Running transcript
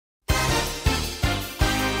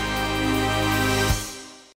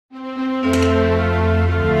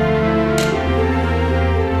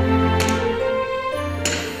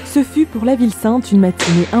Ce fut pour la ville sainte une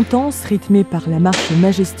matinée intense, rythmée par la marche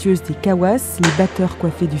majestueuse des kawas, les batteurs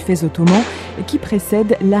coiffés du fez ottoman, qui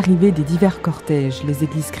précèdent l'arrivée des divers cortèges. Les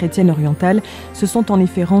églises chrétiennes orientales se sont en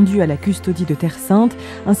effet rendues à la Custodie de Terre Sainte,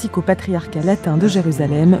 ainsi qu'au Patriarcat latin de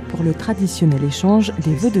Jérusalem pour le traditionnel échange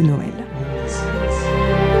des vœux de Noël.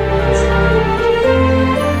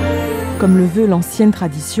 Comme le veut l'ancienne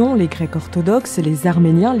tradition, les Grecs orthodoxes, les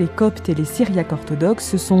Arméniens, les Coptes et les Syriaques orthodoxes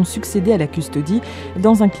se sont succédés à la custodie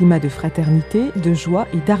dans un climat de fraternité, de joie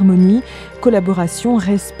et d'harmonie. Collaboration,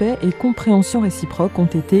 respect et compréhension réciproque ont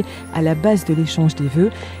été à la base de l'échange des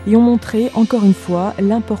vœux et ont montré encore une fois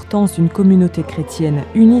l'importance d'une communauté chrétienne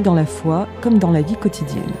unie dans la foi comme dans la vie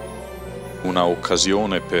quotidienne. Una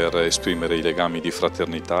occasione per esprimere i legami di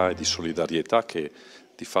fraternità e di solidarietà che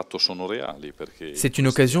C'est une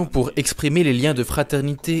occasion pour exprimer les liens de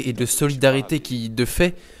fraternité et de solidarité qui, de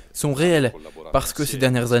fait, sont réels, parce que ces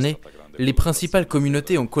dernières années, les principales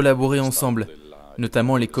communautés ont collaboré ensemble,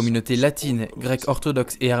 notamment les communautés latines, grecques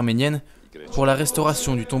orthodoxes et arméniennes, pour la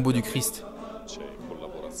restauration du tombeau du Christ.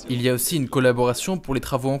 Il y a aussi une collaboration pour les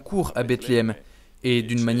travaux en cours à Bethléem, et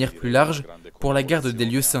d'une manière plus large, pour la garde des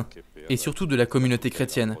lieux saints, et surtout de la communauté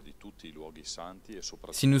chrétienne.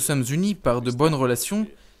 Si nous sommes unis par de bonnes relations,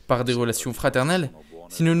 par des relations fraternelles,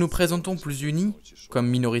 si nous nous présentons plus unis, comme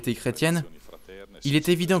minorité chrétienne, il est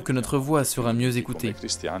évident que notre voix sera mieux écoutée.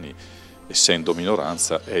 Essendo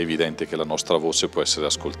minoranza, è evidente che la nostra voce può essere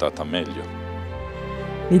ascoltata meglio.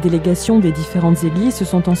 Les délégations des différentes églises se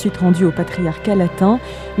sont ensuite rendues au Patriarcat latin,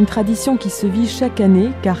 une tradition qui se vit chaque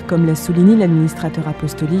année car, comme l'a souligné l'administrateur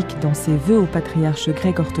apostolique dans ses vœux au patriarche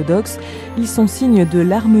grec orthodoxe, ils sont signes de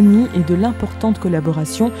l'harmonie et de l'importante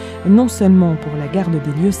collaboration, non seulement pour la garde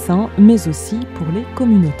des lieux saints, mais aussi pour les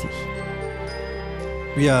communautés.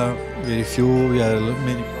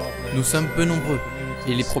 Nous sommes peu nombreux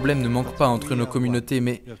et les problèmes ne manquent pas entre nos communautés,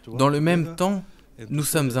 mais dans le même temps, nous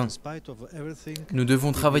sommes un. Nous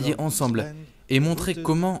devons travailler ensemble et montrer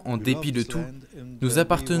comment, en dépit de tout, nous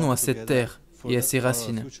appartenons à cette terre et à ses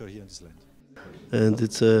racines. And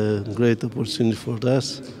it's a great opportunity for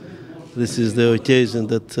us. This is the occasion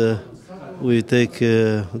that we take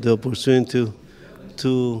the opportunity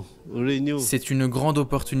to renew. C'est une grande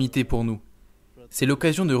opportunité pour nous. C'est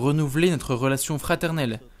l'occasion de renouveler notre relation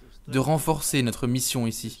fraternelle, de renforcer notre mission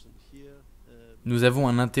ici. Nous avons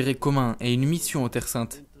un intérêt commun et une mission aux Terres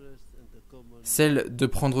Saintes. Celle de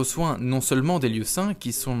prendre soin non seulement des lieux saints,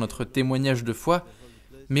 qui sont notre témoignage de foi,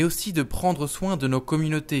 mais aussi de prendre soin de nos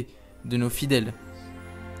communautés, de nos fidèles.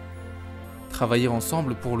 Travailler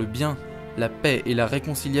ensemble pour le bien, la paix et la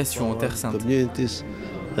réconciliation aux Terres Saintes.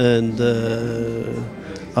 And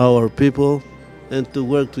our people, and to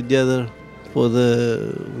work together for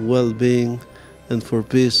the well-being and for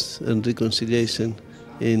peace and reconciliation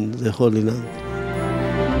in the Holy Land.